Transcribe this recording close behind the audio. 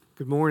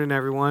Good morning,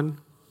 everyone.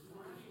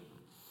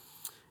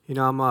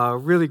 I'm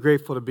really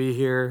grateful to be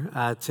here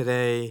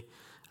today.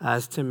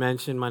 As Tim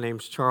mentioned, my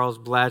name's Charles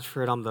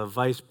Blatchford. I'm the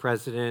Vice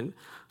President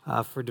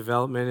for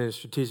Development and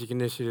Strategic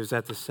Initiatives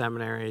at the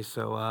seminary.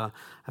 So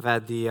I've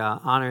had the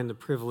honor and the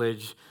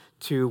privilege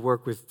to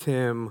work with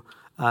Tim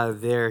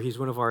there. He's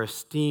one of our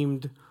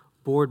esteemed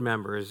board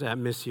members at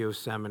Missio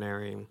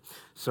Seminary.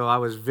 So I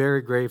was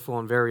very grateful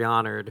and very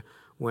honored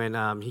when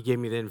he gave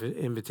me the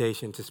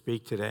invitation to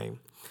speak today.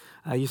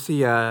 You see,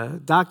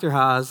 Dr.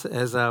 Haas,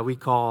 as we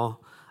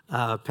call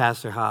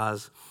Pastor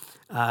Haas,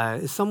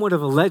 is somewhat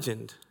of a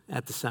legend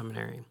at the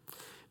seminary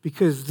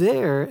because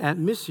there at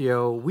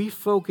Missio, we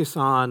focus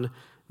on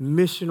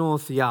missional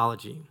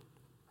theology.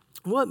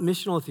 What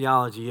missional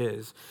theology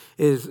is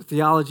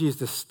theology is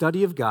the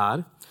study of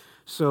God.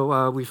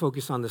 So we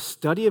focus on the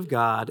study of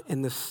God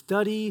and the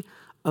study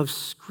of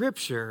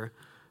Scripture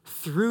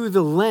through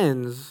the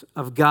lens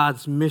of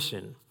God's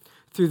mission,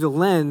 through the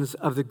lens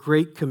of the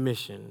Great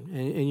Commission.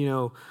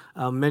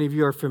 And many of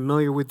you are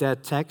familiar with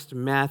that text,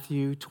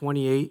 Matthew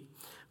 28,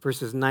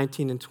 verses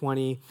 19 and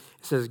 20. It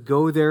says,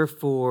 "Go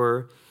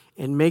therefore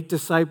and make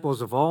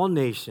disciples of all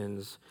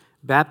nations,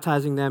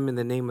 baptizing them in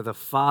the name of the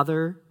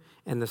Father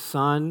and the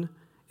Son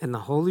and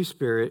the Holy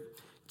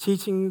Spirit,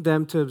 teaching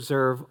them to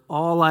observe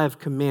all I have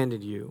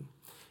commanded you."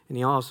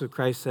 And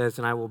Christ says,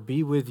 "And I will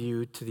be with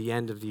you to the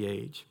end of the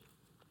age."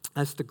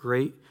 That's the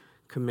Great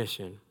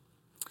Commission.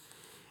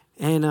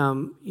 And,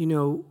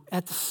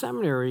 at the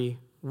seminary,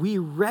 we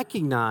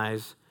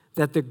recognize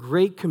that the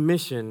Great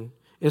Commission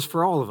is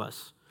for all of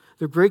us.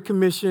 The Great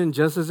Commission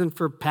just isn't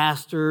for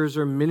pastors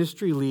or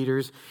ministry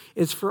leaders.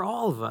 It's for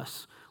all of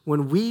us.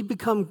 When we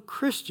become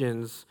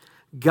Christians,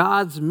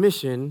 God's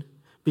mission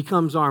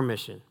becomes our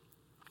mission.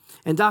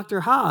 And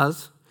Dr.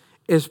 Haas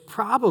is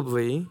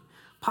possibly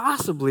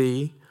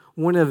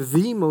one of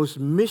the most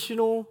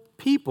missional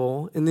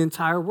people in the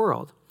entire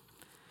world.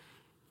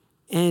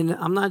 And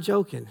I'm not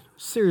joking.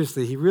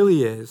 Seriously, he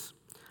really is.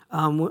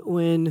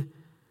 When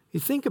you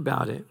think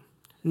about it,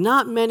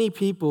 not many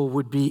people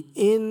would be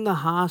in the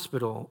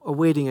hospital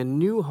awaiting a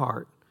new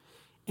heart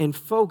and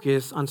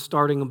focus on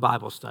starting a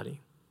Bible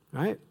study,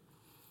 right?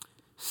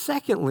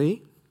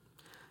 Secondly,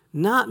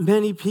 not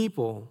many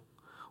people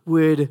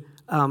would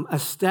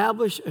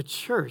establish a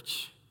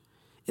church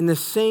in the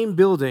same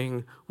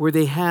building where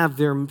they have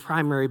their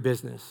primary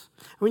business.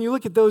 When you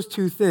look at those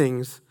two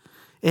things,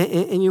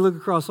 and you look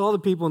across all the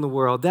people in the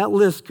world, that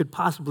list could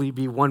possibly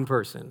be one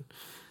person,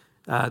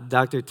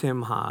 Dr.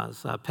 Tim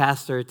Haas,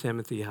 Pastor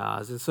Timothy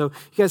Haas. And so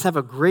you guys have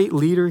a great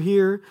leader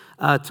here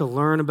to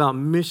learn about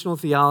missional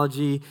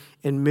theology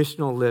and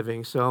missional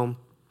living. So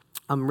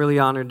I'm really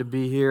honored to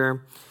be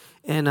here.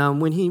 And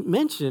when he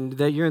mentioned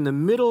that you're in the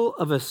middle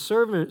of a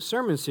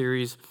sermon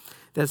series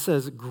that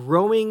says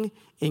growing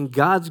in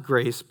God's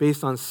grace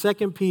based on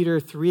 2 Peter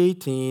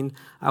 3:18,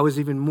 I was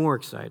even more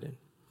excited.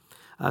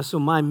 So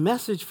my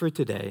message for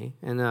today,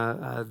 and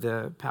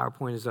the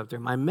PowerPoint is up there,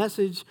 my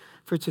message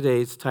for today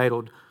is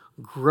titled,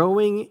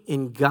 Growing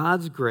in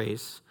God's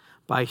Grace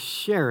by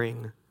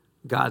Sharing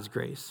God's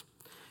Grace.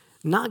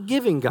 Not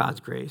giving God's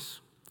grace.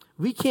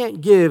 We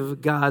can't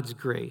give God's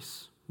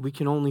grace. We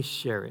can only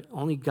share it.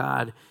 Only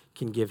God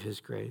can give his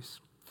grace.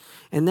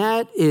 And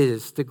that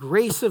is the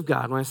grace of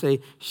God. When I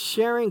say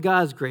sharing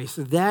God's grace,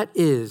 that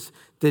is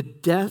the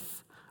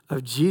death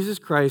of Jesus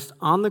Christ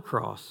on the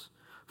cross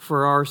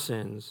for our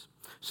sins,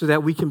 so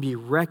that we can be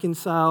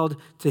reconciled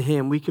to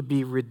him. We could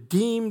be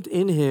redeemed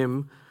in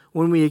him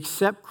when we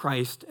accept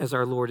Christ as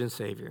our Lord and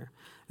Savior.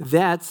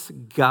 That's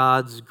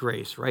God's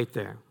grace right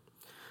there.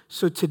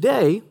 So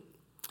today,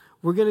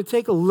 we're going to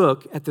take a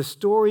look at the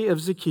story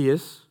of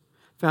Zacchaeus,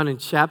 found in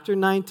chapter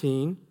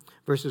 19,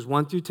 verses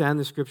 1 through 10,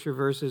 the scripture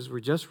verses we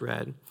just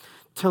read,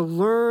 to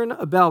learn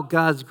about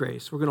God's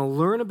grace. We're going to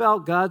learn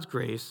about God's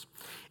grace,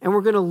 and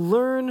we're going to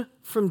learn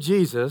from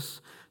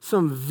Jesus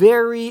some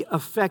very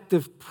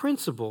effective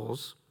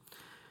principles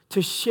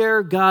to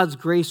share God's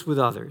grace with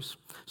others.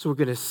 So we're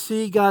going to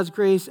see God's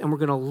grace, and we're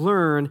going to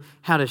learn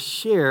how to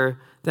share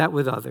that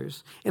with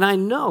others. And I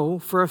know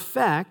for a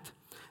fact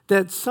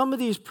that some of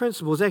these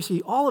principles,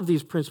 actually all of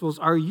these principles,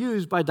 are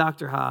used by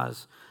Dr.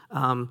 Haas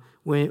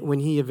when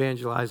he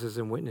evangelizes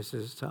and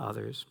witnesses to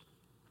others.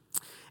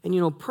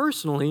 And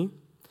personally,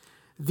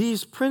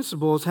 these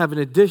principles have an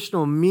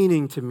additional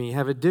meaning to me,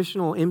 have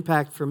additional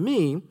impact for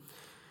me,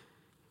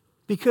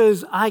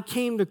 because I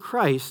came to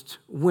Christ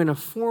when a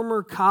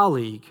former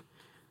colleague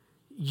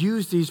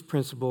used these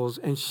principles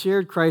and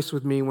shared Christ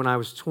with me when I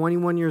was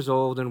 21 years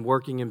old and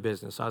working in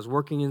business. I was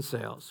working in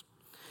sales.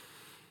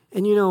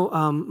 And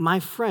my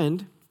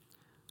friend,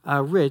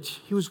 Rich,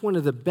 he was one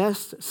of the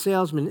best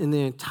salesmen in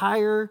the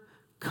entire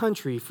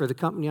country for the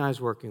company I was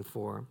working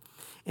for.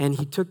 And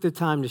he took the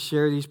time to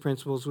share these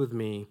principles with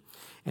me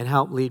and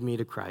help lead me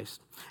to Christ.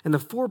 And the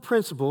 4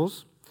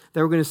 principles that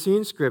we're going to see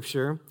in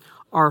Scripture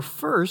are,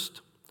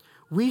 first,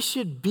 we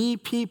should be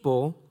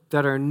people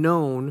that are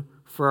known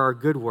for our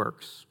good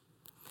works.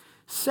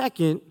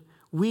 Second,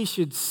 we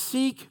should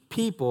seek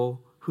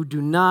people who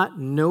do not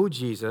know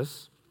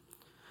Jesus.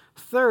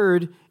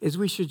 Third is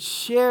we should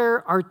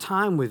share our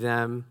time with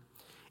them.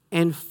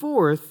 And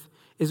fourth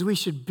is we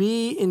should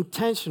be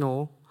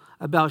intentional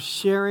about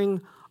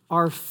sharing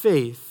our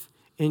faith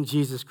in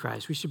Jesus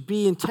Christ. We should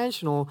be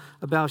intentional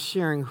about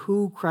sharing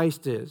who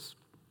Christ is.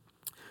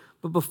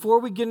 But before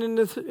we get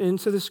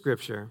into the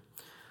scripture,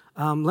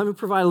 let me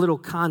provide a little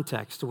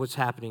context to what's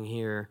happening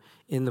here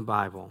in the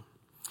Bible.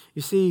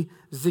 You see,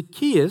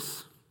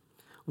 Zacchaeus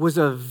was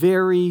a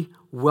very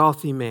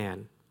wealthy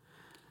man.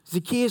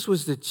 Zacchaeus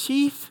was the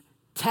chief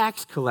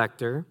tax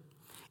collector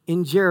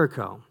in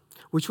Jericho,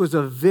 which was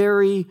a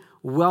very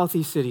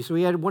wealthy city. So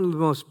he had one of the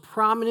most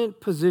prominent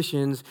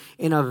positions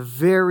in a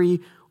very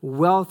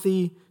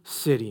wealthy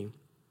city.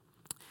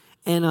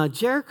 And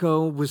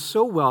Jericho was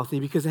so wealthy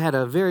because it had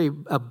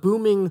a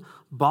booming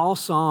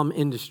balsam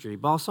industry.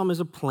 Balsam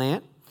is a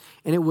plant,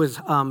 and it was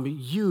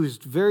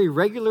very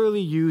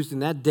regularly used in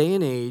that day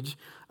and age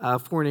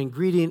for an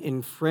ingredient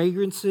in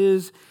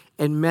fragrances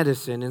and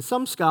medicine. And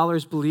some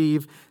scholars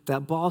believe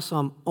that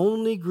balsam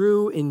only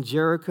grew in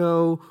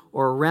Jericho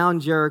or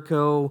around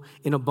Jericho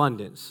in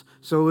abundance.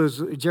 So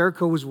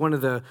Jericho was one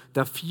of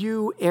the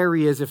few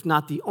areas, if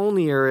not the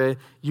only area,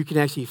 you can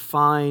actually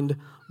find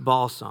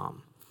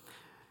balsam.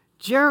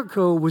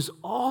 Jericho was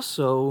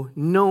also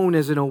known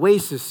as an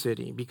oasis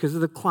city. Because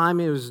of the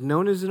climate, it was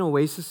known as an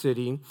oasis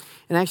city.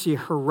 And actually,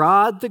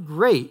 Herod the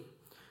Great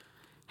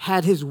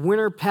had his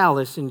winter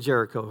palace in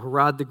Jericho.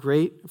 Herod the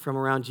Great, from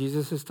around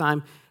Jesus'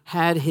 time,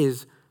 had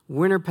his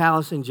winter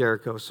palace in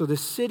Jericho. So the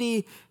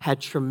city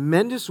had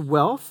tremendous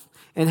wealth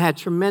and had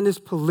tremendous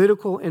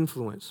political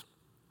influence.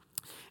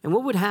 And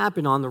what would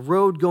happen on the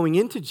road going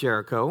into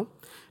Jericho,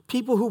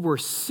 people who were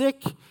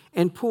sick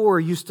and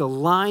poor used to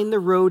line the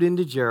road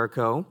into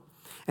Jericho,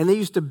 and they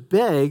used to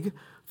beg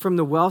from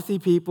the wealthy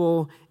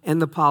people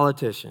and the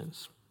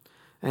politicians.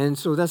 And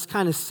so that's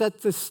kind of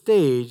set the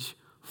stage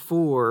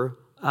for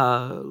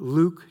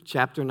Luke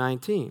chapter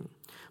 19.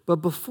 But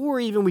before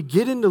even we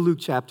get into Luke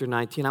chapter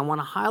 19, I want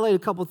to highlight a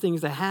couple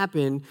things that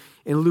happen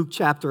in Luke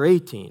chapter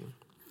 18.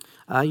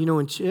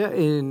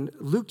 In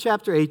Luke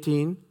chapter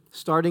 18,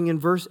 starting in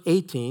verse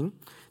 18,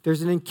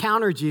 there's an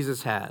encounter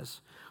Jesus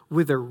has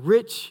with a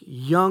rich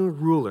young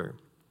ruler.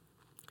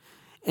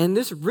 And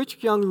this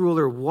rich young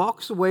ruler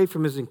walks away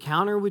from his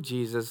encounter with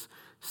Jesus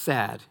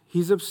sad.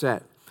 He's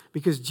upset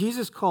because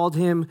Jesus called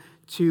him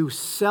to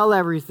sell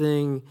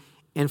everything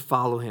and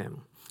follow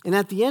him. And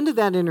at the end of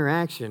that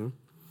interaction,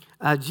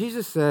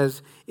 Jesus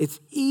says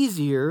it's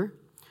easier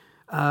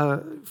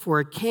for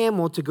a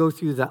camel to go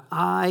through the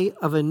eye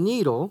of a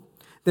needle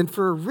than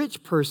for a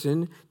rich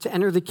person to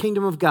enter the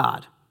kingdom of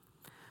God.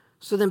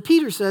 So then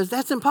Peter says,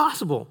 that's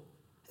impossible.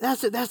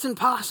 That's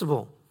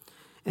impossible.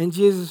 And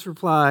Jesus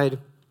replied,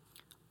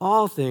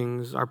 all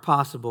things are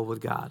possible with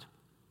God.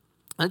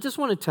 I just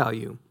want to tell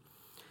you,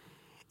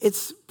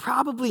 it's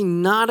probably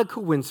not a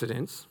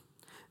coincidence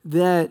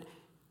that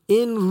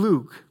in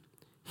Luke,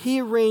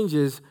 he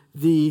arranges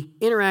the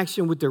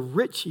interaction with the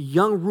rich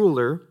young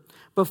ruler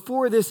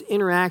before this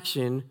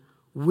interaction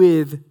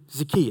with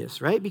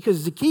Zacchaeus, right? Because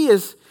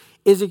Zacchaeus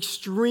is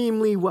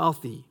extremely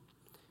wealthy,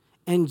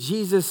 and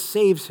Jesus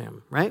saves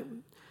him, right?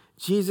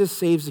 Jesus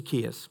saves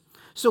Zacchaeus.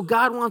 So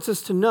God wants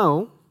us to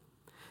know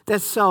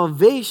that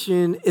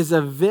salvation is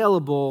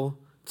available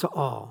to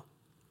all.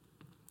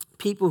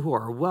 People who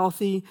are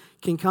wealthy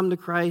can come to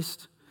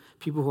Christ.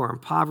 People who are in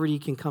poverty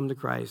can come to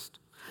Christ.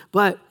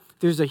 But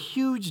there's a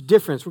huge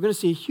difference. We're going to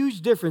see a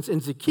huge difference in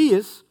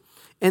Zacchaeus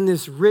and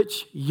this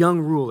rich young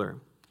ruler.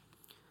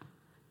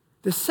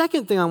 The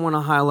second thing I want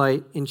to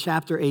highlight in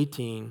chapter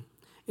 18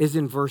 is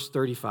in verse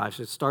 35.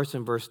 So it starts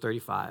in verse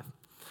 35.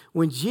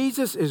 When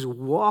Jesus is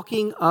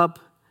walking up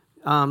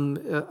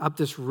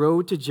this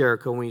road to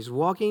Jericho, when he's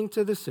walking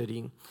to the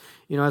city,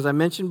 as I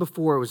mentioned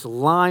before, it was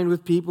lined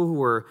with people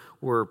who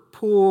were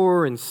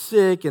poor and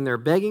sick, and they're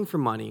begging for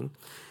money.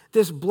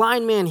 This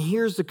blind man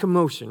hears the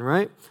commotion,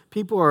 right?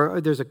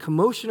 There's a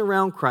commotion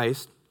around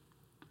Christ.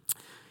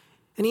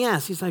 And he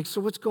asks, he's like,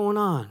 so what's going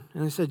on?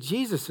 And I said,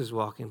 Jesus is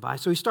walking by.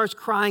 So he starts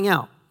crying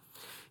out.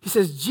 He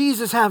says,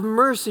 Jesus, have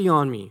mercy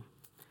on me.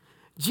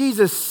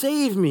 Jesus,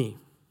 save me.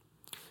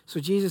 So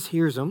Jesus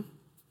hears him,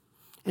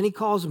 and he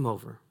calls him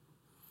over.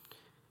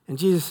 And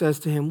Jesus says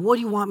to him, what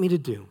do you want me to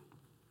do?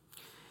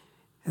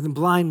 And the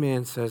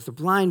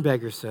blind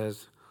beggar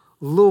says,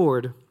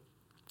 Lord,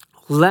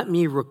 let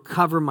me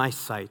recover my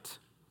sight.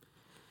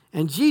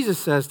 And Jesus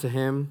says to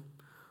him,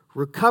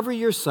 recover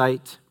your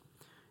sight.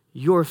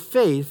 Your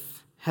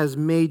faith has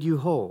made you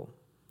whole.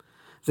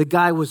 The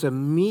guy was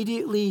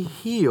immediately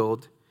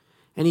healed,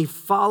 and he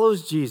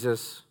follows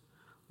Jesus,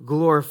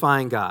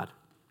 glorifying God.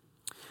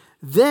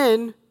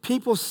 Then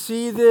people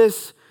see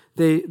this.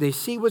 They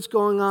see what's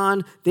going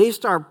on. They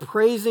start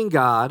praising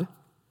God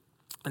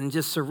and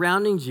just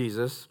surrounding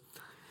Jesus.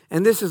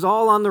 And this is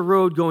all on the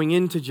road going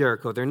into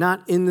Jericho. They're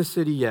not in the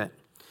city yet.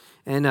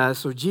 And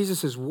so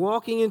Jesus is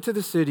walking into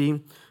the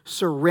city,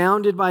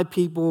 surrounded by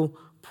people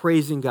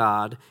praising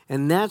God.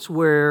 And that's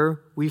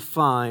where we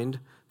find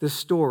the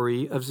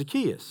story of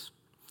Zacchaeus.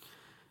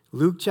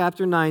 Luke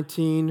chapter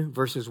 19,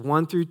 verses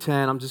 1 through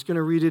 10. I'm just going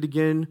to read it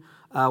again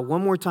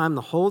one more time,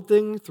 the whole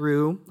thing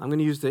through. I'm going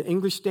to use the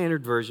English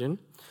Standard Version.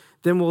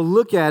 Then we'll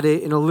look at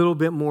it in a little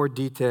bit more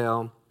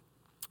detail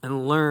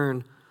and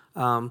learn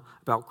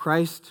about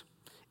Christ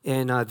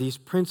and these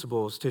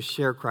principles to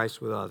share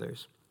Christ with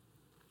others.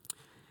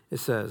 It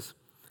says,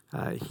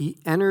 he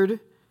entered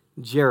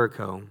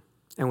Jericho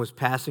and was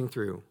passing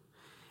through.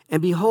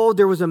 And behold,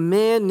 there was a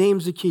man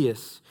named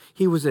Zacchaeus.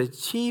 He was a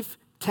chief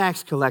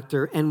tax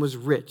collector and was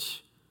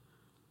rich.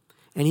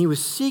 And he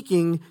was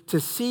seeking to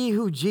see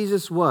who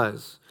Jesus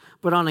was.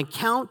 But on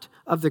account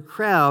of the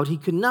crowd, he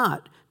could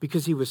not,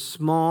 because he was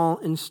small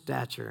in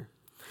stature.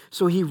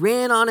 So he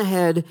ran on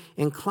ahead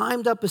and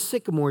climbed up a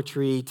sycamore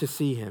tree to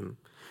see him,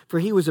 for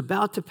he was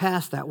about to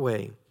pass that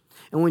way.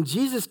 And when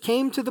Jesus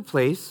came to the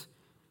place,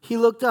 he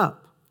looked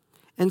up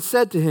and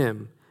said to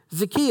him,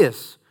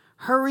 Zacchaeus,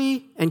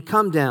 hurry and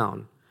come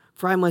down,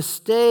 for I must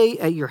stay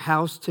at your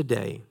house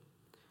today.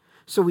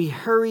 So he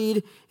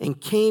hurried and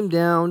came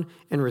down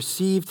and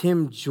received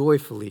him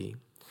joyfully.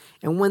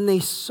 And when they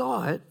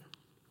saw it,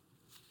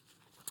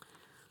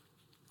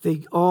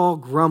 they all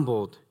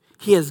grumbled,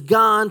 he has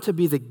gone to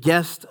be the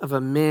guest of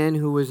a man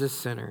who is a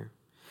sinner.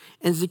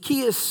 And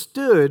Zacchaeus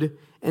stood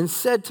and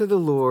said to the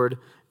Lord,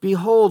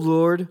 behold,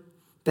 Lord,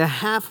 the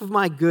half of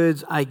my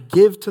goods I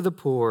give to the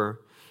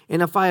poor,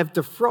 and if I have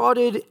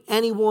defrauded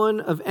anyone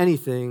of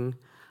anything,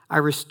 I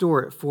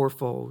restore it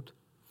fourfold.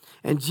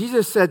 And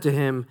Jesus said to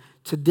him,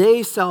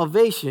 today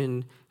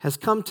salvation has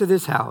come to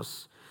this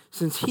house,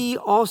 since he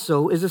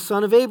also is a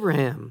son of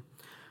Abraham.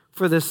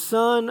 For the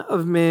Son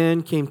of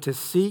Man came to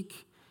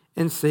seek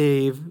and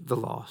save the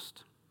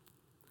lost.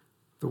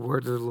 The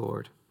word of the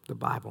Lord, the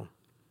Bible.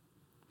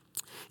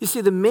 You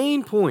see, the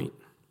main point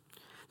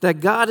that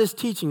God is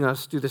teaching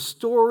us through the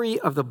story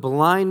of the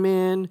blind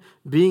man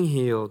being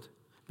healed,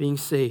 being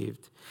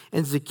saved,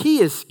 and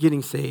Zacchaeus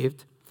getting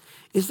saved,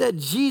 is that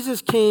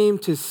Jesus came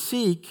to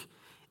seek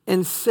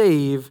and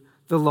save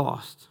the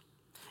lost,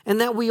 and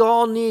that we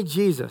all need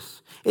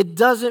Jesus. It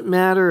doesn't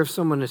matter if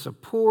someone is a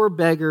poor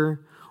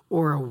beggar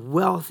or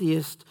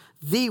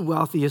the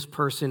wealthiest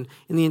person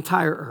in the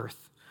entire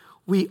earth.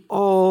 We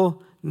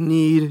all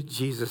need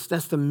Jesus.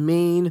 That's the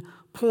main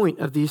point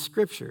of these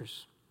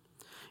scriptures.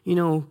 You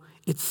know,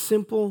 it's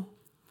simple,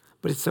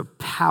 but it's a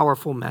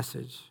powerful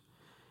message.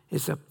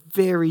 It's a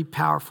very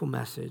powerful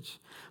message.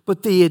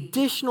 But the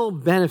additional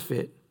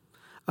benefit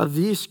of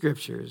these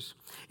scriptures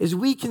is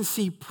we can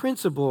see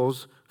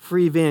principles for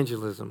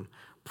evangelism,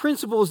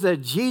 principles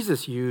that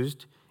Jesus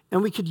used,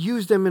 and we could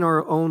use them in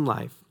our own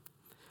life.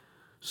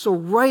 So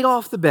right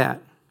off the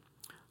bat,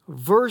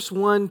 verse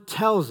 1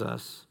 tells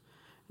us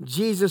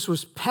Jesus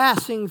was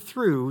passing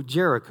through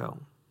Jericho.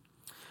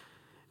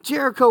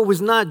 Jericho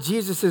was not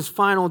Jesus'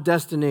 final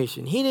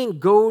destination. He didn't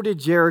go to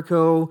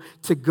Jericho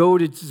to go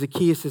to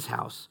Zacchaeus'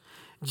 house.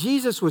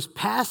 Jesus was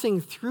passing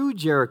through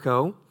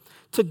Jericho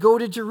to go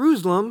to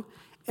Jerusalem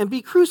and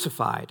be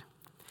crucified.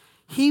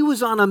 He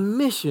was on a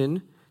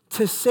mission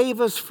to save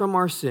us from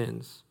our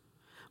sins.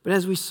 But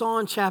as we saw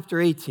in chapter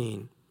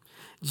 18,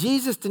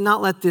 Jesus did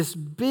not let this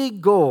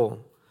big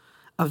goal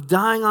of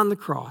dying on the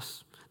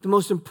cross, the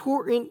most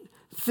important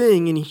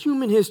thing in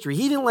human history,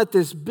 he didn't let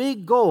this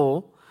big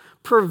goal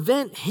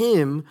prevent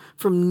him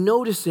from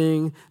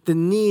noticing the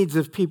needs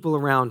of people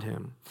around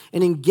him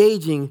and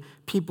engaging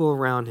people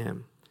around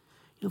him.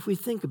 You know, if we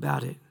think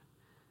about it,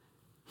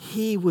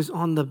 he was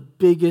on the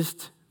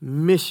biggest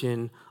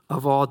mission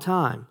of all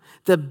time,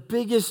 the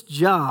biggest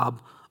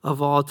job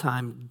of all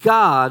time,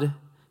 God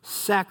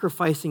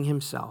sacrificing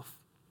himself.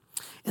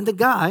 And the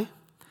guy,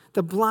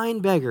 the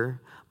blind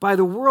beggar, by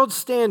the world's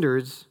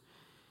standards,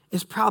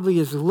 is probably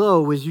as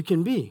low as you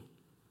can be.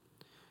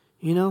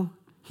 You know,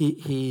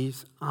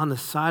 he's on the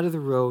side of the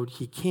road.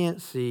 He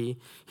can't see.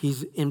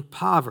 He's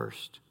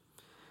impoverished.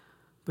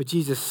 But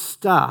Jesus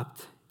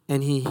stopped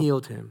and he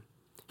healed him.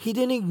 He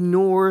didn't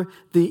ignore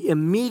the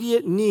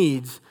immediate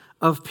needs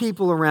of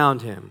people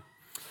around him.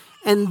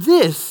 And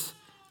this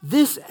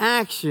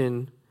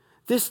action,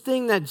 this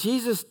thing that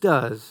Jesus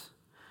does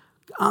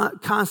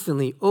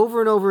constantly over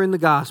and over in the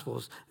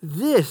Gospels,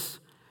 this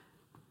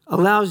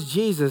allows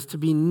Jesus to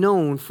be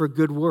known for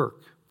good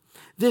work.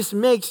 This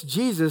makes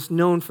Jesus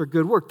known for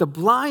good work. The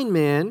blind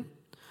man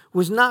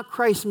was not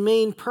Christ's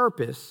main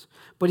purpose,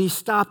 but he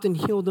stopped and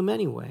healed him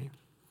anyway.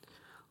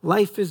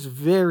 Life is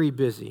very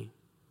busy.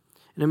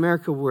 In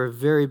America, we're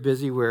very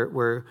busy.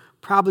 We're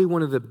probably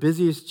one of the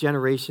busiest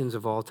generations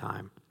of all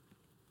time.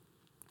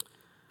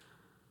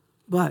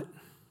 But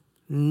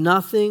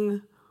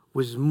nothing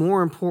was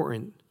more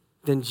important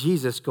than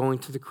Jesus going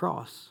to the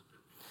cross.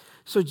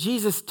 So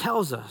Jesus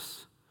tells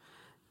us,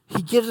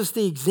 he gives us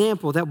the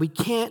example that we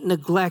can't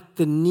neglect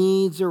the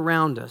needs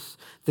around us,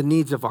 the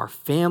needs of our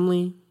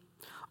family,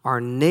 our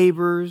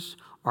neighbors,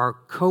 our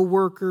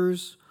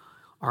coworkers,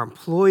 our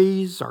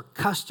employees, our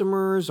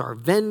customers, our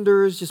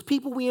vendors, just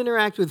people we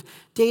interact with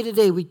day to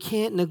day. We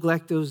can't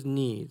neglect those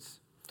needs.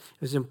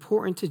 It was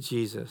important to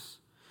Jesus.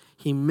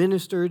 He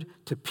ministered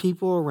to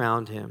people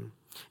around him,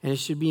 and it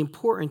should be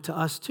important to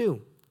us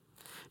too.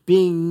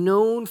 Being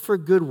known for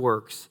good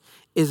works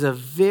is a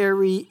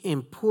very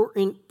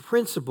important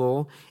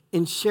principle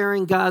in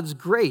sharing God's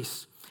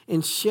grace,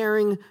 in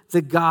sharing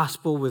the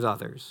gospel with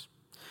others.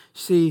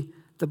 See,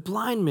 the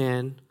blind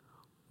man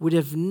would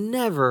have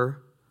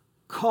never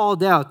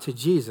called out to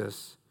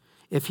Jesus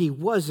if he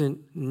wasn't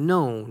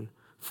known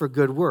for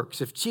good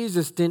works, if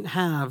Jesus didn't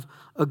have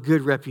a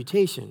good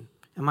reputation.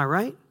 Am I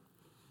right?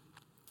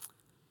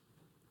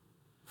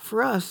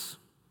 For us,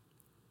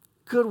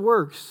 good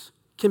works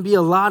can be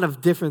a lot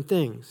of different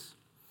things.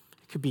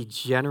 It could be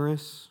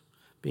generous,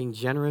 being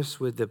generous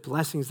with the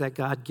blessings that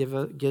God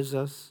gives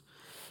us.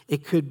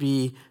 It could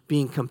be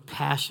being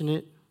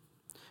compassionate,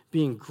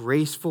 being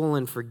graceful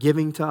and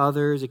forgiving to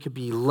others. It could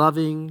be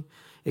loving.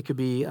 It could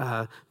be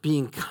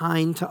being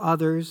kind to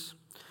others.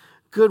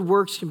 Good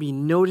works can be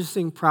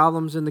noticing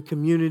problems in the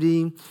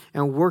community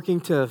and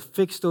working to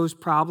fix those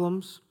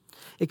problems.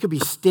 It could be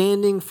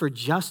standing for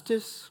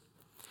justice.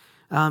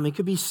 It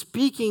could be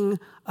speaking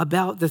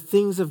about the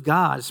things of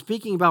God,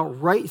 speaking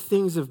about right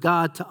things of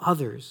God to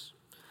others.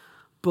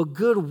 But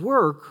good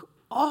work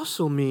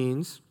also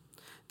means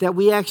that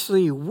we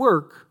actually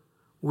work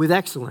with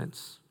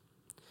excellence,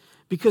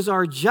 because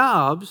our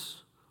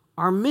jobs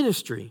are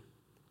ministry.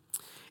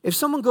 If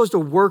someone goes to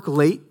work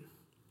late,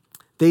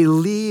 they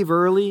leave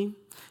early,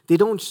 they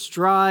don't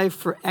strive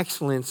for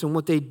excellence in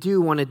what they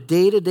do on a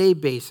day-to-day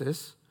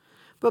basis,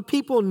 but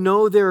people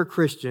know they're a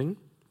Christian,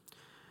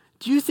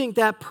 do you think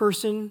that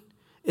person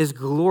is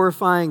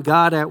glorifying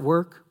God at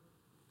work?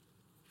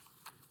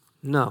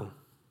 No,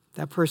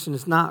 that person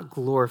is not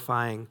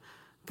glorifying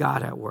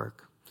God at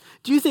work.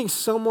 Do you think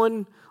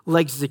someone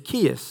like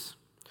Zacchaeus,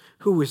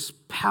 who was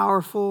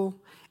powerful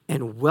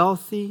and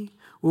wealthy,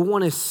 will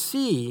want to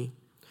see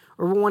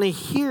or will want to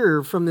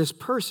hear from this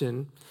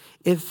person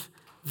if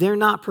they're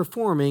not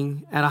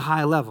performing at a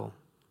high level?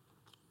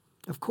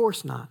 Of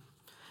course not.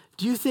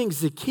 Do you think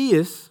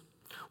Zacchaeus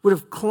would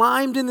have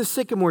climbed in the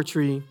sycamore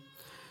tree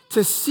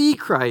to see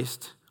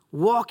Christ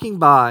walking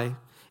by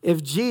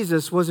if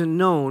Jesus wasn't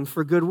known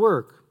for good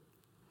work?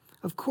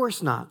 Of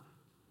course not.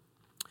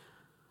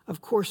 Of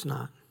course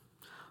not.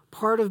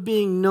 Part of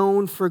being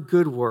known for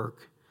good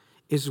work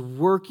is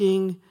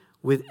working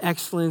with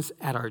excellence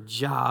at our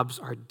jobs,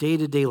 our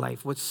day-to-day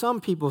life, what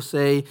some people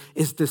say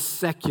is the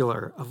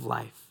secular of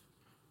life.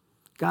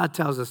 God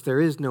tells us there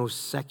is no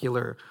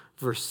secular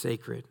versus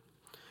sacred.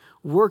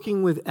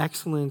 Working with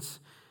excellence,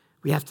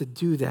 we have to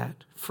do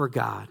that for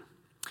God.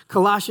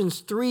 Colossians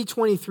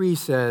 3:23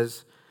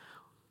 says,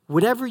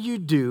 "Whatever you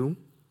do,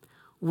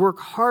 work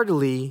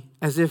heartily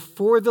as if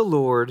for the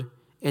Lord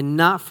and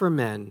not for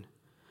men,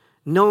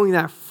 knowing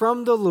that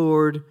from the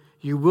Lord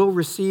you will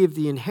receive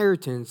the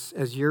inheritance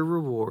as your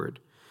reward.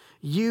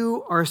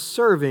 You are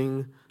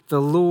serving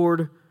the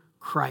Lord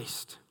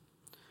Christ."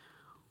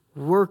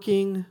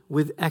 Working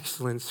with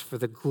excellence for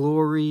the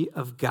glory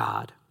of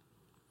God.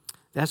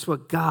 That's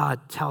what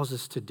God tells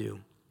us to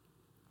do.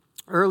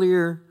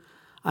 Earlier,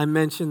 I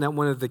mentioned that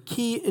one of the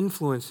key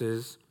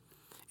influences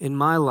in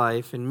my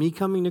life and me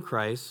coming to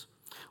Christ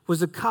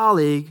was a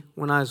colleague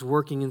when I was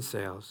working in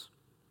sales.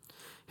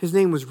 His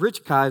name was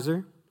Rich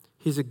Kaiser.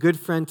 He's a good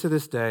friend to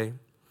this day.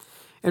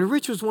 And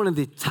Rich was one of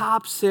the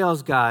top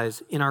sales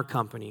guys in our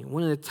company,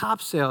 one of the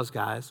top sales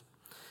guys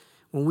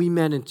when we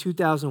met in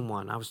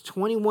 2001. I was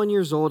 21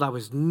 years old. I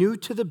was new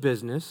to the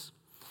business.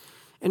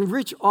 And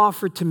Rich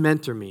offered to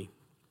mentor me.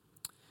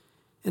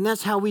 And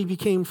that's how we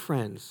became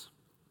friends.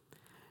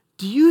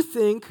 Do you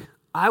think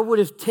I would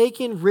have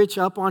taken Rich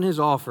up on his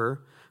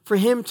offer for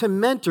him to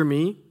mentor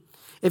me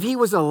if he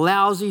was a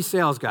lousy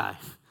sales guy?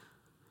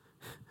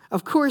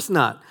 Of course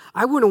not.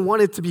 I wouldn't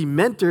want it to be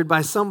mentored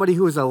by somebody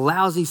who is a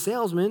lousy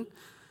salesman.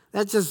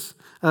 That's just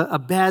a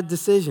bad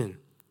decision.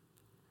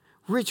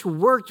 Rich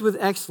worked with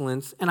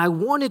excellence, and I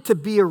wanted to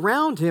be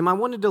around him. I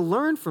wanted to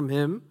learn from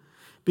him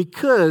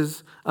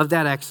because of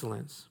that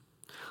excellence.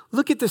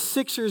 Look at the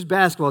Sixers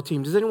basketball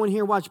team. Does anyone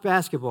here watch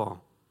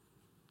basketball?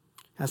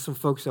 Has some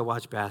folks that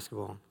watch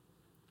basketball.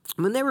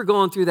 When they were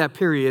going through that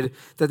period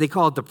that they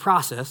called the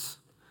process,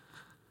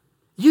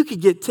 you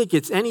could get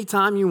tickets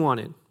anytime you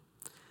wanted.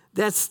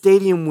 That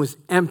stadium was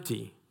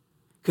empty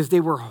because they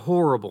were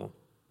horrible,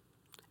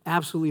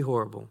 absolutely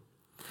horrible.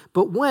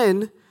 But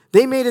when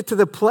they made it to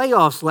the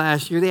playoffs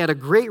last year, they had a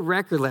great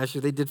record last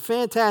year, they did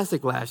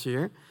fantastic last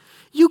year,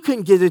 you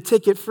couldn't get a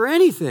ticket for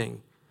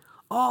anything.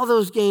 All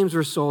those games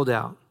were sold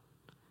out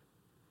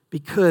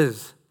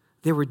because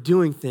they were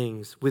doing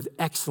things with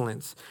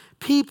excellence.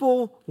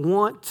 People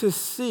want to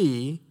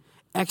see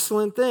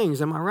excellent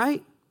things. Am I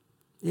right?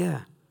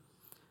 Yeah.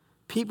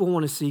 People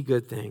want to see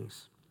good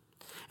things.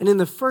 And in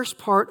the first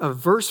part of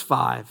verse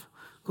 5,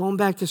 going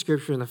back to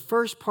Scripture, in the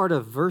first part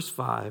of verse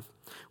 5,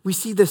 we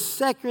see the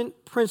second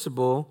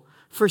principle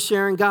for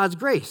sharing God's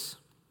grace,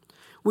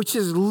 which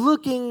is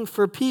looking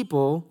for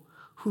people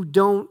who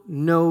don't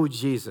know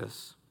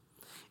Jesus.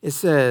 It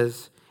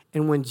says,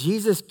 "And when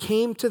Jesus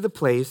came to the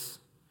place,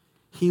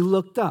 he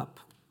looked up."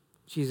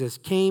 Jesus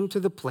came to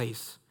the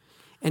place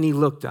and he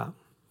looked up.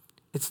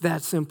 It's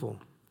that simple.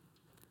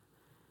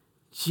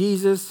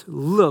 Jesus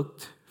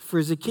looked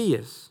for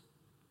Zacchaeus.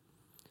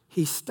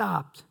 He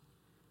stopped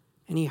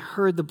and he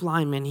heard the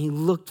blind man. He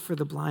looked for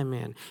the blind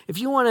man. If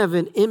you want to have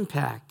an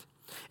impact,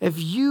 if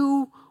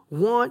you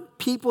want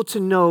people to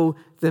know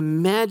the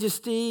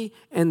majesty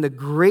and the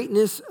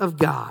greatness of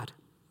God,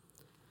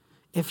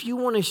 if you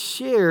want to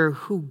share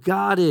who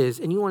God is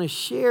and you want to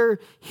share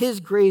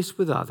his grace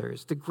with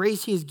others, the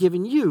grace he's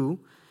given you,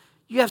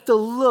 you have to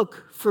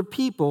look for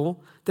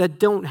people that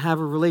don't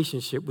have a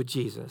relationship with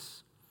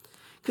Jesus.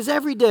 Because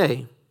every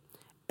day,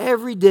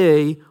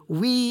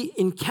 we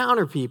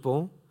encounter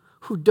people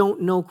who don't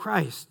know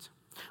Christ.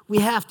 We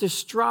have to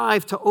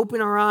strive to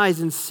open our eyes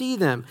and see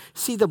them,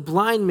 see the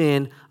blind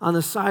man on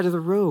the side of the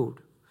road.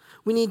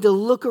 We need to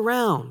look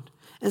around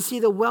and see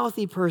the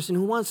wealthy person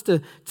who wants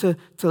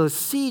to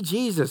see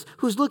Jesus,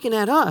 who's looking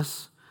at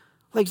us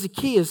like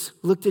Zacchaeus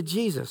looked at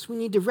Jesus. We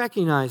need to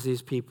recognize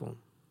these people.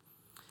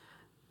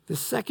 The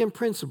second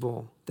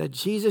principle that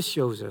Jesus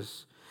shows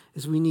us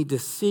is we need to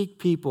seek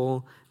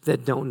people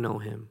that don't know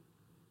him.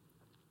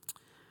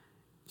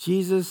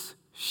 Jesus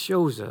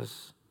shows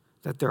us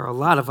that there are a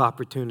lot of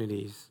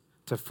opportunities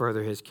to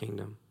further his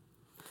kingdom.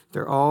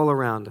 They're all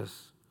around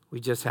us.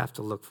 We just have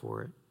to look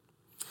for it.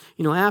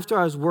 You know, after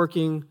I was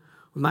working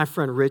with my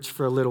friend Rich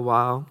for a little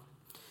while,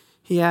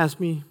 he asked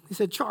me, he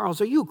said, "Charles,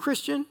 are you a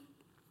Christian?"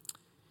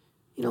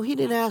 You know, he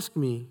didn't ask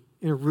me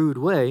in a rude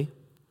way.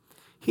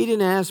 He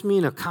didn't ask me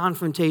in a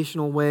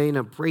confrontational way, in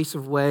an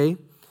abrasive way.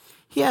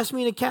 He asked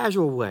me in a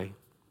casual way,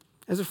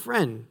 as a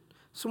friend,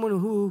 someone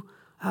who,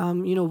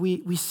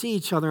 we see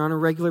each other on a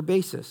regular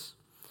basis.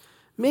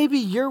 Maybe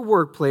your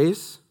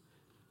workplace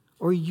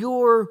or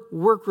your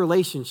work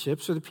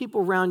relationships or the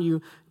people around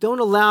you don't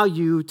allow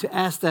you to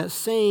ask that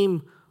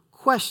same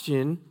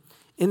question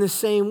in the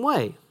same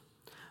way.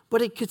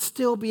 But it could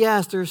still be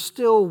asked. There are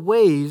still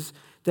ways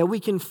that we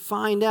can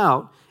find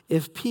out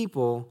if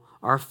people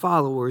are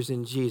followers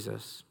in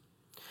Jesus.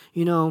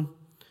 You know,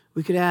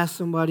 we could ask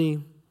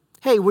somebody,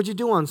 "Hey, what'd you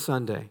do on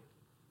Sunday?"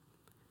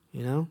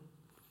 You know?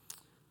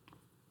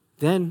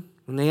 Then,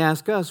 when they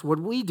ask us what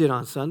we did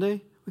on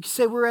Sunday, we could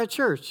say we're at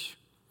church.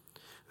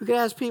 We could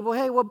ask people,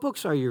 "Hey, what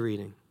books are you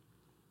reading?"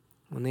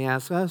 When they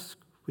ask us,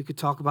 we could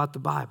talk about the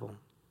Bible.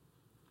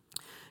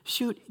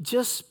 Shoot,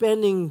 just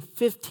spending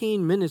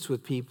 15 minutes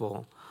with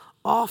people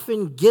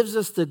often gives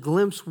us the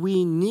glimpse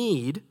we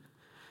need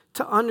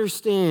to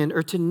understand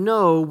or to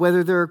know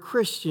whether they're a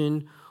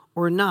Christian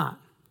or not.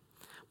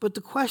 But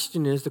the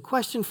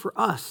question for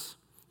us,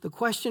 the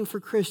question for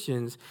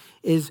Christians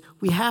is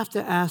we have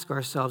to ask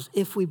ourselves,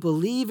 if we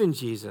believe in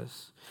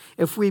Jesus,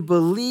 if we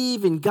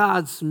believe in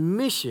God's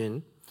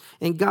mission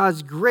and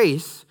God's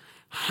grace,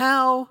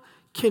 how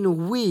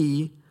can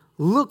we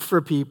look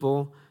for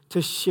people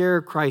to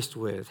share Christ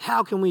with?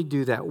 How can we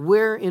do that?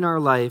 Where in our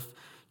life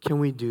can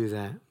we do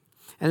that?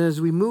 And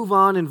as we move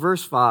on in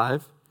verse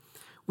 5,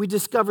 we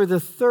discover the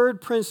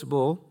third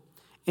principle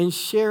in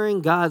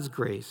sharing God's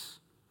grace,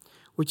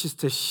 which is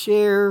to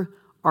share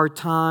our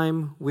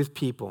time with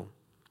people.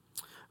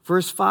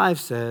 Verse 5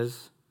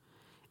 says,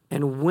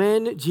 "And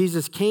when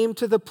Jesus came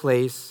to the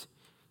place,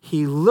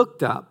 he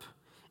looked up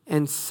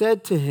and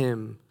said to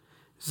him,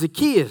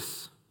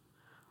 'Zacchaeus,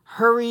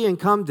 hurry and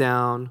come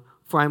down,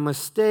 for I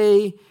must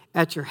stay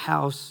at your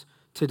house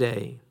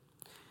today.'"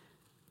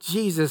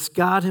 Jesus,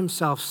 God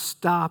himself,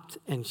 stopped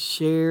and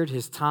shared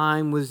his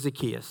time with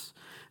Zacchaeus,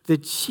 the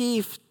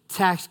chief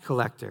tax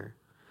collector,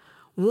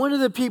 one of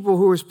the people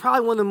who was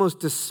probably one of the most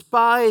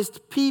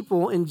despised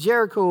people in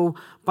Jericho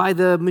by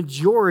the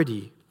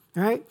majority,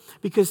 right?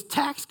 Because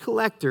tax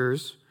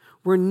collectors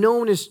were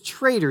known as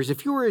traitors.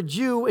 If you were a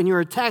Jew and you were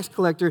a tax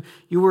collector,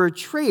 you were a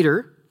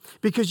traitor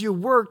because you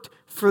worked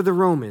for the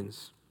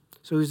Romans.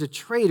 So he was a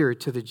traitor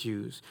to the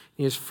Jews.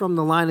 He is from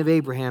the line of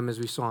Abraham, as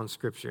we saw in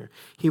Scripture.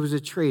 He was a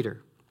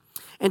traitor.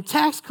 And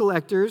tax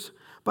collectors,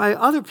 by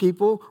other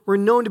people, were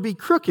known to be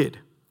crooked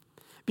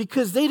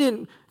because they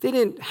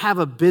didn't have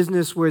a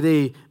business where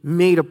they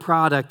made a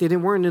product. They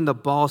weren't in the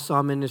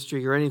balsam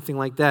industry or anything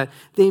like that.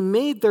 They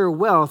made their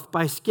wealth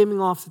by skimming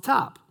off the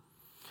top.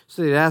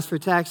 So they'd ask for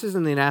taxes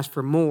and they'd ask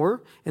for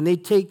more, and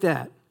they'd take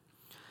that.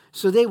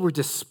 So they were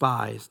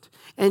despised.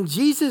 And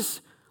Jesus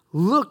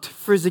looked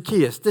for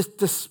Zacchaeus, this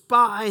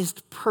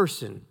despised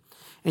person,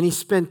 and he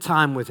spent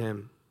time with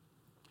him.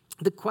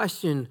 The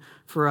question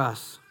for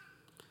us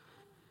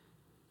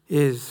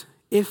is,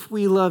 if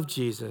we love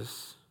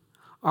Jesus,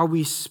 are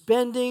we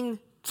spending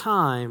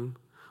time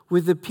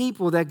with the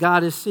people that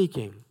God is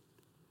seeking?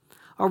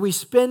 Are we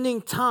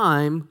spending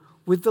time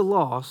with the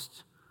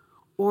lost,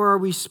 or are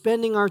we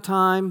spending our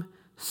time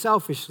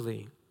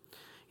selfishly?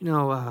 You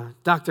know,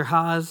 Dr.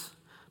 Haas,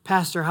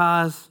 Pastor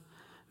Haas,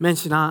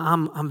 mentioned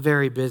I'm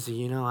very busy.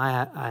 You know,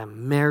 I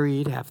am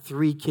married, have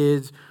 3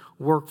 kids,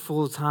 work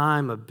full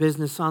time, a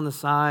business on the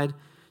side,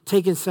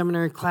 taking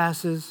seminary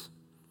classes,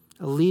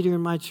 a leader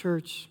in my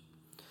church.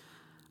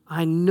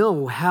 I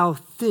know how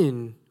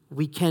thin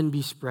we can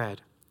be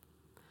spread.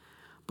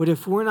 But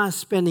if we're not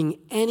spending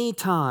any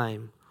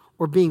time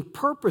or being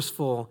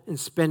purposeful in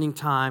spending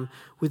time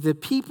with the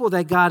people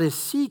that God is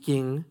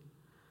seeking,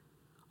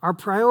 our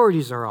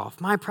priorities are off.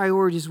 My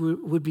priorities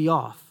would be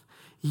off.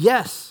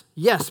 Yes,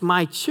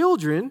 my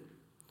children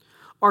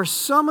are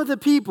some of the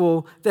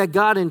people that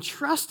God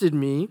entrusted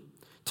me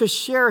to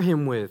share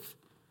him with,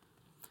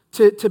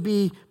 to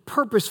be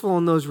purposeful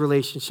in those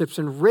relationships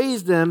and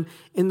raise them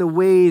in the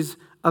ways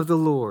of the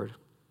Lord.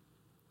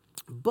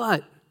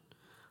 But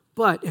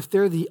if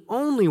they're the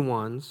only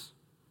ones,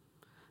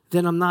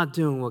 then I'm not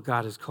doing what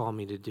God has called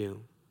me to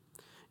do.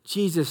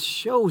 Jesus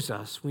shows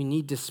us we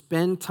need to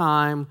spend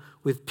time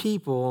with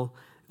people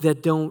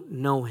that don't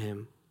know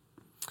him.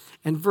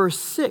 And verse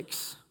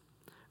 6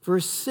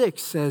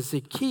 says,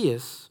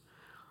 Zacchaeus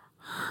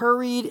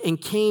hurried and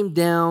came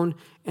down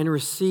and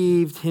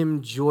received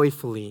him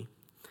joyfully.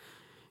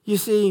 You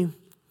see,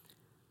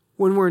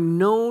 when we're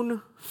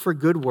known for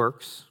good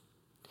works,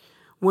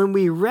 when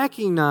we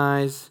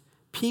recognize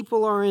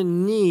people are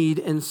in need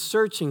and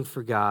searching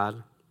for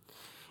God,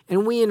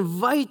 and we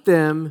invite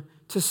them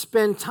to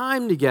spend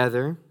time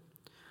together,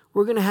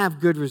 we're going to have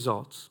good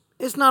results.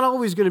 It's not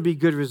always going to be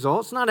good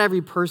results. Not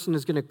every person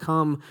is going to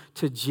come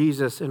to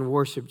Jesus and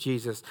worship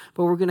Jesus,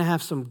 but we're going to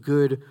have some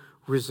good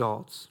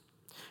results.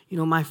 You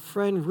know, my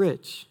friend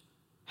Rich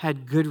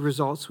had good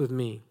results with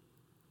me.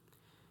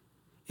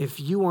 If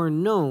you are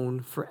known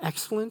for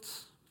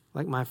excellence,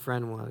 like my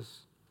friend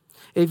was,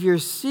 if you're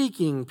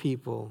seeking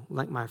people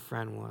like my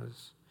friend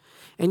was,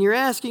 and you're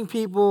asking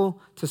people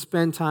to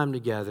spend time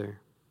together,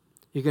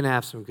 you're going to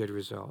have some good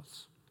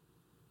results.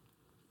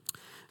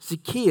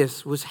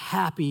 Zacchaeus was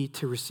happy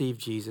to receive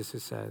Jesus,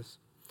 it says.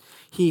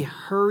 He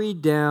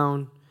hurried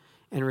down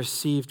and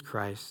received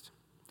Christ.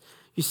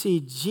 You see,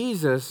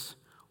 Jesus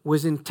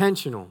was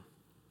intentional,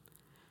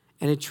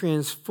 and it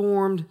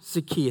transformed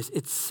Zacchaeus.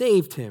 It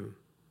saved him.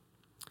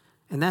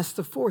 And that's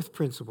the fourth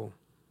principle.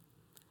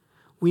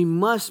 We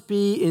must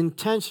be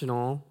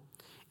intentional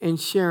in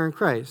sharing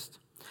Christ.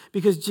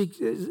 Because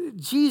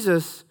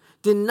Jesus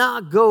did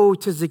not go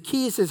to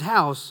Zacchaeus'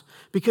 house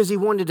because he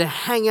wanted to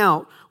hang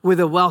out with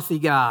a wealthy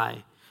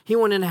guy. He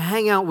wanted to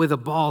hang out with a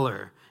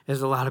baller,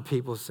 as a lot of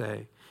people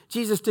say.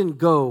 Jesus didn't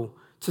go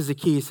to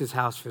Zacchaeus'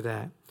 house for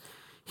that.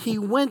 He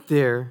went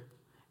there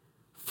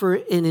for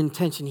an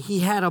intention. He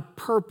had a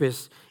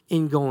purpose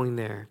in going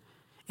there.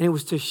 And it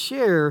was to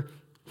share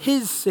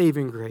his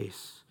saving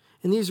grace.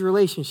 In these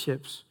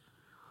relationships,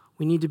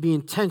 we need to be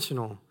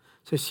intentional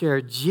to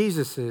share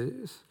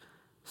Jesus'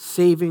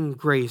 saving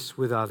grace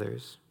with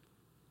others.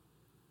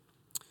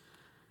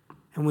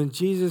 And when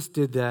Jesus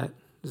did that,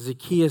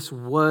 Zacchaeus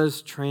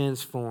was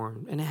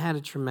transformed, and it had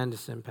a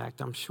tremendous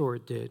impact. I'm sure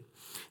it did. It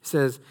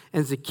says,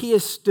 and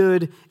Zacchaeus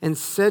stood and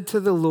said to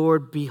the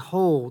Lord,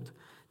 behold,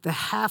 the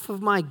half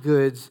of my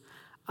goods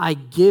I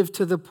give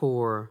to the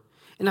poor,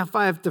 and if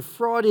I have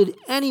defrauded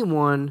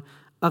anyone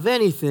of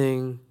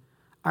anything,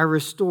 I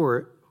restore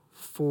it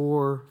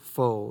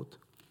fourfold.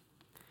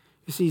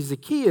 You see,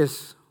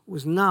 Zacchaeus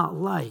was not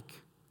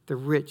like the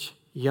rich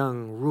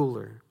young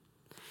ruler.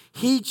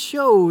 He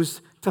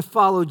chose to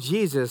follow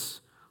Jesus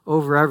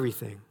over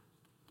everything.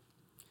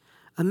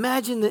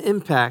 Imagine the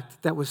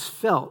impact that was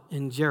felt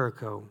in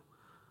Jericho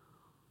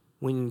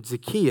when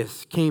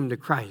Zacchaeus came to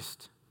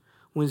Christ,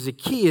 when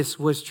Zacchaeus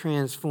was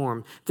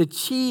transformed. The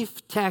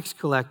chief tax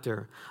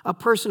collector, a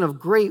person of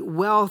great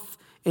wealth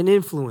and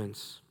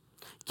influence,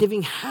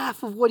 giving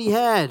half of what he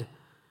had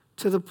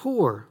to the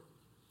poor.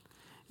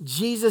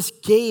 Jesus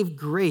gave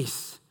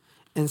grace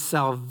and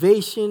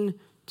salvation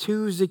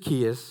to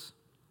Zacchaeus,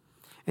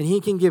 and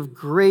he can give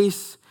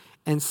grace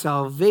and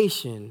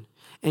salvation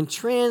and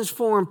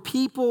transform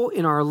people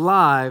in our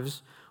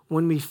lives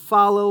when we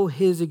follow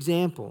his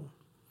example.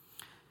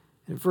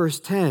 And verse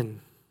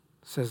 10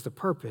 says the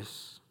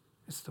purpose.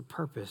 It's the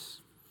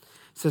purpose.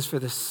 It says, for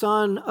the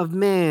Son of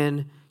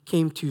Man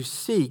came to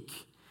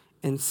seek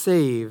and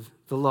save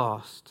the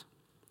lost.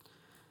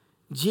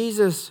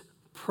 Jesus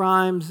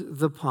primes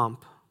the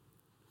pump.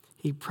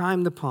 He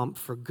primed the pump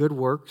for good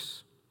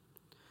works.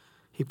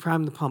 He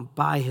primed the pump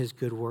by his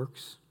good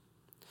works.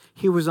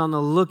 He was on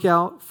the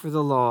lookout for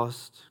the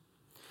lost.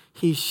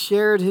 He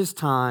shared his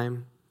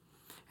time,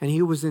 and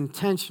he was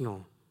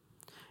intentional.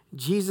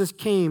 Jesus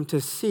came to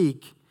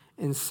seek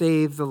and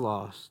save the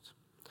lost.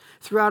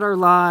 Throughout our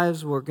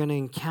lives, we're going to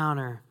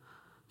encounter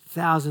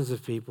thousands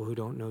of people who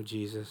don't know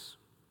Jesus.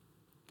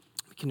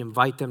 We can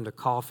invite them to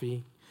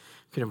coffee.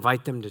 We can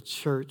invite them to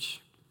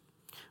church.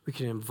 We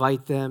can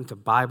invite them to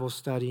Bible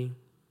study.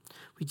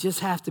 We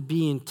just have to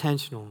be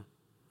intentional.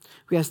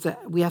 We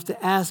have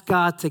to ask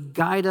God to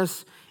guide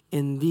us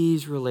in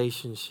these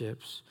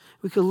relationships.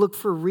 We could look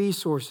for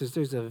resources.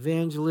 There's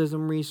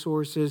evangelism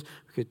resources.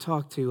 We could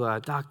talk to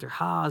Dr.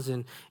 Haas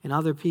and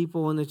other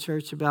people in the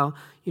church about,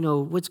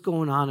 what's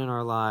going on in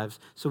our lives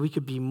so we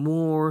could be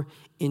more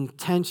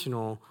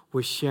intentional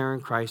with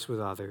sharing Christ with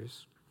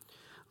others.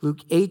 Luke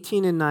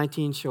 18 and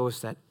 19 show us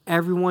that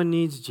everyone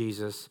needs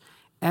Jesus.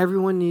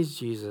 Everyone needs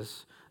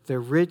Jesus. They're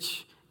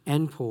rich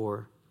and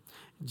poor.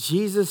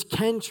 Jesus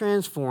can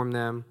transform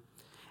them.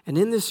 And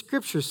in this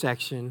scripture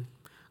section,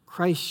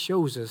 Christ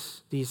shows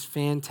us these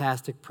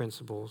fantastic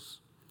principles.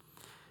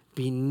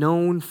 Be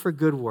known for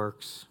good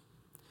works.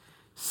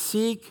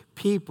 Seek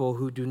people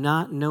who do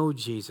not know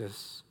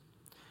Jesus.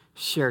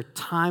 Share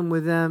time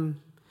with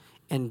them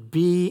and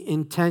be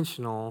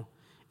intentional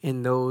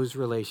in those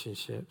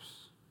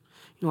relationships.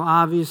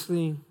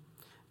 Obviously,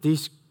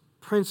 these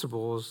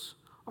principles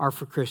are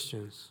for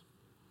Christians.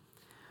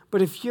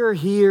 But if you're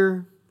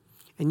here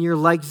and you're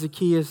like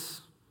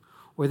Zacchaeus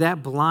or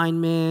that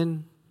blind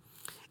man,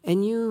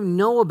 and you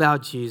know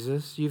about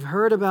Jesus, you've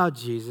heard about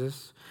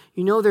Jesus,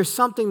 there's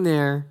something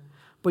there,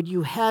 but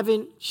you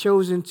haven't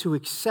chosen to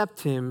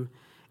accept him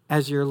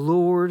as your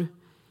Lord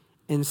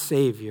and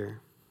Savior,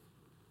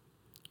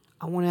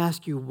 I want to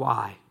ask you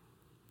why.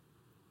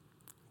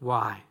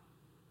 Why?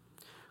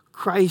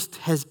 Christ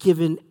has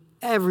given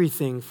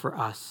everything for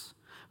us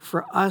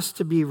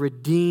to be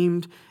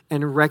redeemed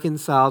and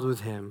reconciled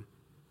with him.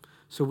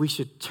 So we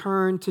should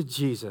turn to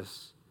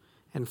Jesus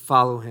and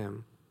follow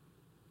him.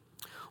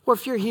 Or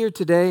if you're here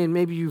today and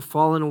maybe you've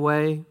fallen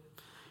away,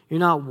 you're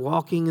not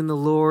walking in the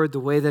Lord the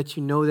way that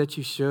you know that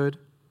you should,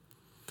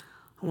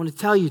 I want to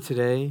tell you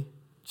today,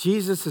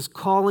 Jesus is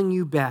calling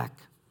you back.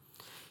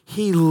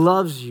 He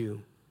loves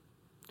you.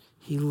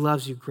 He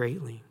loves you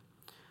greatly.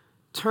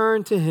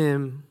 Turn to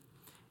him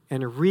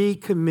and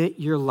recommit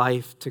your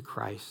life to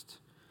Christ.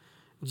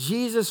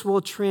 Jesus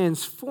will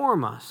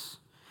transform us.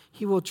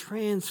 He will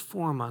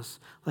transform us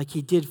like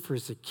he did for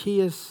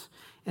Zacchaeus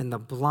and the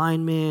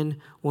blind man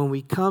when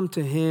we come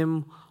to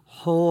him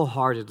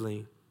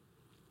wholeheartedly.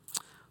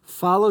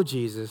 Follow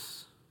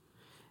Jesus.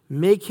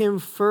 Make him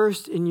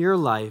first in your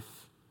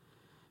life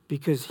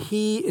because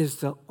he is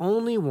the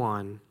only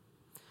one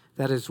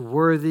that is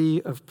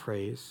worthy of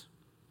praise.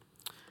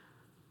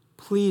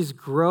 Please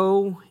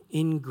grow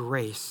in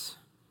grace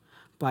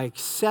by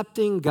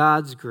accepting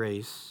God's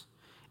grace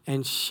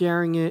and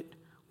sharing it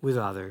with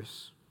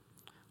others.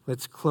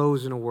 Let's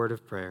close in a word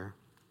of prayer.